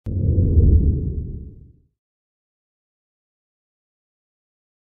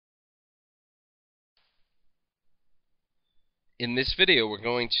In this video, we're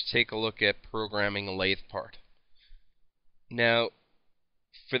going to take a look at programming a lathe part. Now,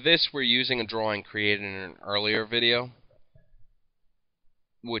 for this, we're using a drawing created in an earlier video,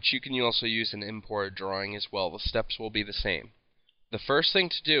 which you can also use an imported drawing as well. The steps will be the same. The first thing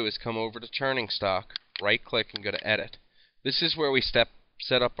to do is come over to Turning Stock, right-click, and go to Edit. This is where we set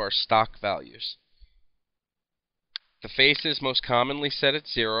up our stock values. The face is most commonly set at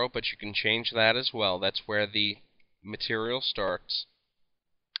 0, but you can change that as well. That's where the material starts.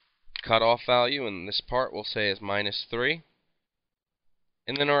 Cutoff value in this part we'll say is -3.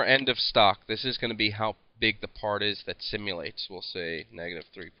 And then our end of stock, this is going to be how big the part is that simulates. We'll say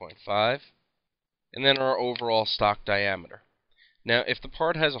 -3.5. And then our overall stock diameter. Now if the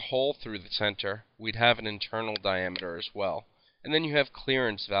part has a hole through the center, we'd have an internal diameter as well. And then you have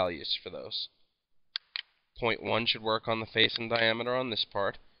clearance values for those. 0.1 should work on the face and diameter on this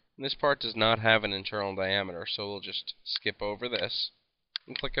part. And this part does not have an internal diameter, so we'll just skip over this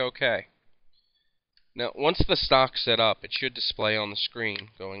and click OK. Now, once the stock's set up, it should display on the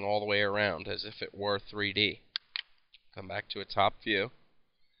screen, going all the way around as if it were 3D. Come back to a top view.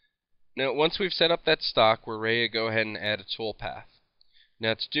 Now, once we've set up that stock, we're ready to go ahead and add a toolpath.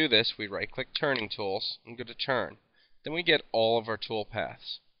 Now, to do this, we right-click Turning Tools and go to Turn. Then we get all of our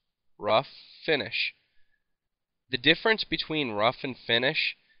toolpaths. Rough, Finish. The difference between rough and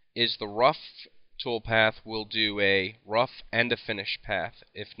finish is the rough toolpath will do a rough and a finish path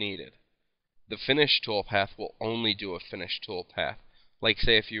if needed. The finish toolpath will only do a finish toolpath, like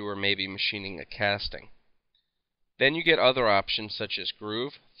say if you were maybe machining a casting. Then you get other options such as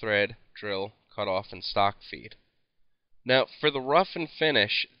groove, thread, drill, cutoff, and stock feed. Now for the rough and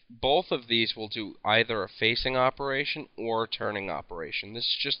finish, both of these will do either a facing operation or a turning operation. This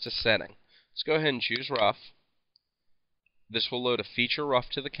is just a setting. Let's go ahead and choose rough. This will load a feature rough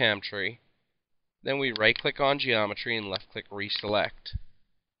to the CAM tree. Then we right-click on Geometry and left-click Reselect.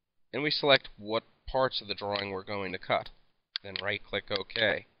 And we select what parts of the drawing we're going to cut. Then right-click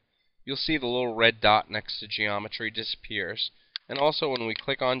OK. You'll see the little red dot next to Geometry disappears. And also when we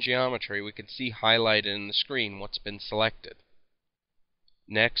click on Geometry, we can see highlighted in the screen what's been selected.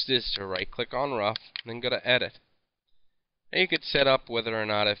 Next is to right-click on Rough, and then go to Edit. And you could set up whether or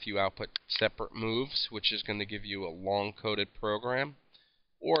not if you output separate moves, which is going to give you a long-coded program,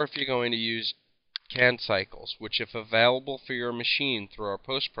 or if you're going to use CAD cycles, which if available for your machine through our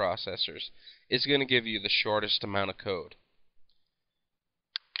post-processors, is going to give you the shortest amount of code.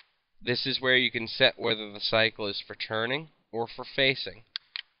 This is where you can set whether the cycle is for turning or for facing.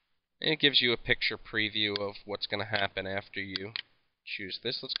 And it gives you a picture preview of what's going to happen after you choose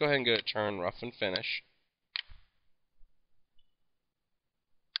this. Let's go ahead and go to Turn, Rough, and Finish.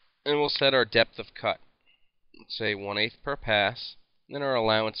 And we'll set our depth of cut. Let's say 1/8 per pass. Then our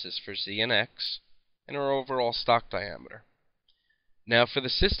allowances for Z and X. And our overall stock diameter. Now for the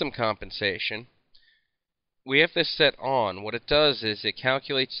system compensation, we have this set on. What it does is it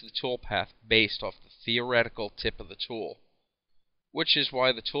calculates the toolpath based off the theoretical tip of the tool, which is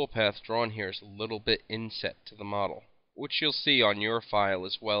why the toolpath drawn here is a little bit inset to the model, which you'll see on your file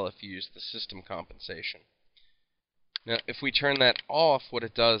as well if you use the system compensation. Now, if we turn that off, what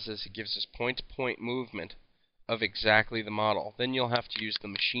it does is it gives us point-to-point movement of exactly the model. Then you'll have to use the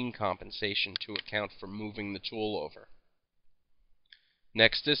machine compensation to account for moving the tool over.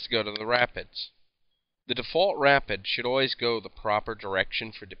 Next is to go to the rapids. The default rapid should always go the proper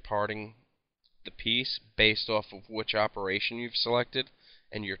direction for departing the piece based off of which operation you've selected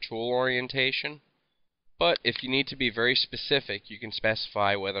and your tool orientation. But if you need to be very specific, you can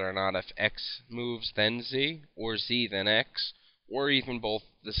specify whether or not if X moves then Z, or Z then X, or even both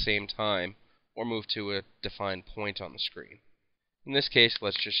at the same time, or move to a defined point on the screen. In this case,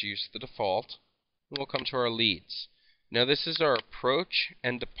 let's just use the default, and we'll come to our leads. Now this is our approach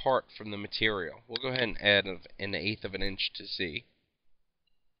and depart from the material. We'll go ahead and add 1/8 of an inch to Z.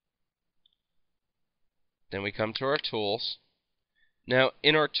 Then we come to our tools. Now,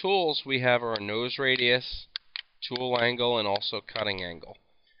 in our tools, we have our nose radius, tool angle, and also cutting angle.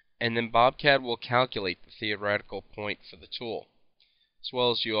 And then BobCAD will calculate the theoretical point for the tool, as well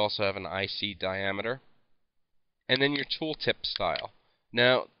as you also have an IC diameter. And then your tool tip style.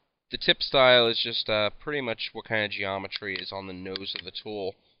 Now, the tip style is just pretty much what kind of geometry is on the nose of the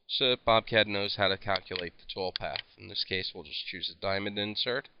tool, so that BobCAD knows how to calculate the tool path. In this case, we'll just choose a diamond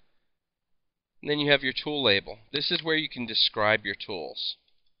insert. And then you have your tool label. This is where you can describe your tools.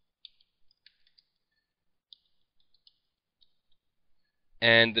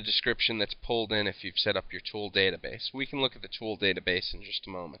 And the description that's pulled in if you've set up your tool database. We can look at the tool database in just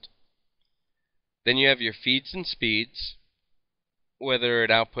a moment. Then you have your feeds and speeds, whether it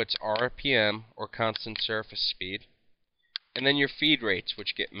outputs RPM or constant surface speed. and then your feed rates,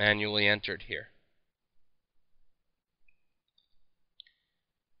 which get manually entered here.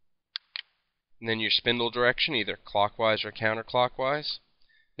 And then your spindle direction, either clockwise or counterclockwise.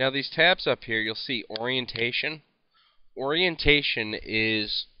 Now these tabs up here, you'll see orientation. Orientation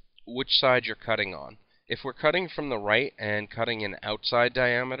is which side you're cutting on. If we're cutting from the right and cutting an outside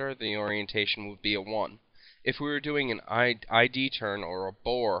diameter, the orientation would be a 1. If we were doing an ID turn or a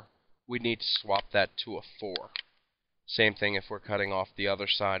bore, we'd need to swap that to a 4. Same thing if we're cutting off the other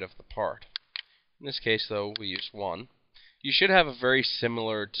side of the part. In this case, though, we use 1. You should have a very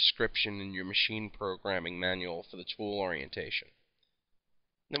similar description in your machine programming manual for the tool orientation.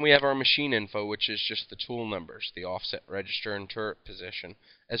 Then we have our machine info, which is just the tool numbers, the offset register and turret position,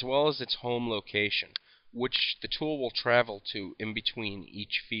 as well as its home location, which the tool will travel to in between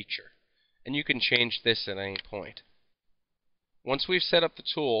each feature. And you can change this at any point. Once we've set up the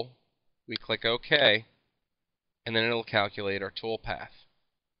tool, we click OK, and then it'll calculate our tool path.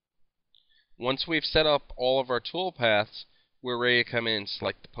 Once we've set up all of our tool paths, we're ready to come in and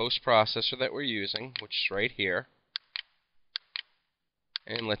select the post processor that we're using, which is right here.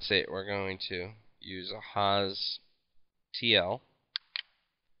 And let's say we're going to use a Haas TL.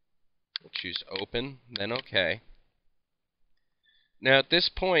 We'll choose Open, then OK. Now at this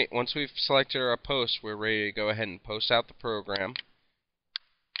point, once we've selected our post, we're ready to go ahead and post out the program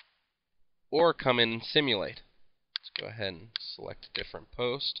or come in and simulate. Let's go ahead and select a different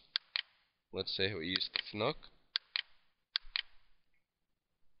post. Let's say we use the FNUC.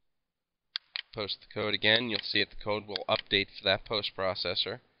 Post the code again. You'll see that the code will update for that post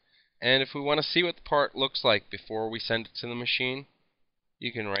processor. And if we want to see what the part looks like before we send it to the machine,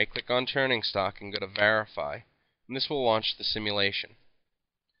 you can right click on turning stock and go to verify, and this will launch the simulation.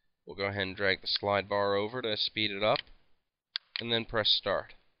 We'll go ahead and drag the slide bar over to speed it up, and then press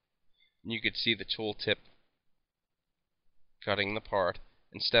start. And you can see the tooltip cutting the part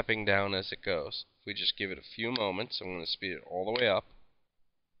and stepping down as it goes. If we just give it a few moments, I'm going to speed it all the way up,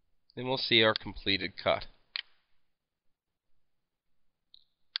 then we'll see our completed cut.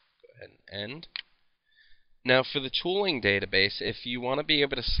 Go ahead and end. Now for the tooling database, if you want to be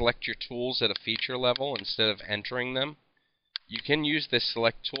able to select your tools at a feature level instead of entering them, you can use this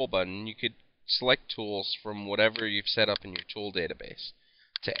select tool button. You could select tools from whatever you've set up in your tool database.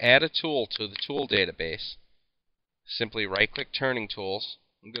 To add a tool to the tool database, simply right click Turning Tools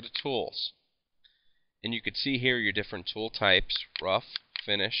and go to Tools. And you can see here your different tool types: rough,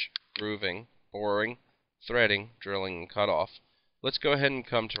 finish, grooving, boring, threading, drilling, and cutoff. Let's go ahead and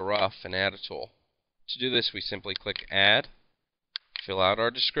come to rough and add a tool. To do this, we simply click Add, fill out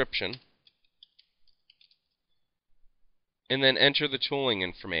our description, and then enter the tooling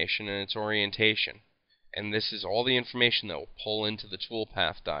information and its orientation. And this is all the information that will pull into the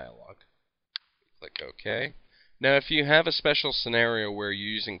toolpath dialog. Click OK. Now if you have a special scenario where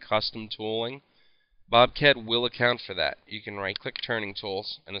you're using custom tooling, BobCAD will account for that. You can right-click Turning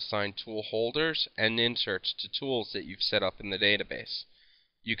Tools and assign tool holders and inserts to tools that you've set up in the database.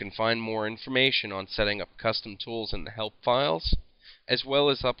 You can find more information on setting up custom tools in the help files, as well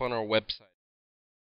as up on our website.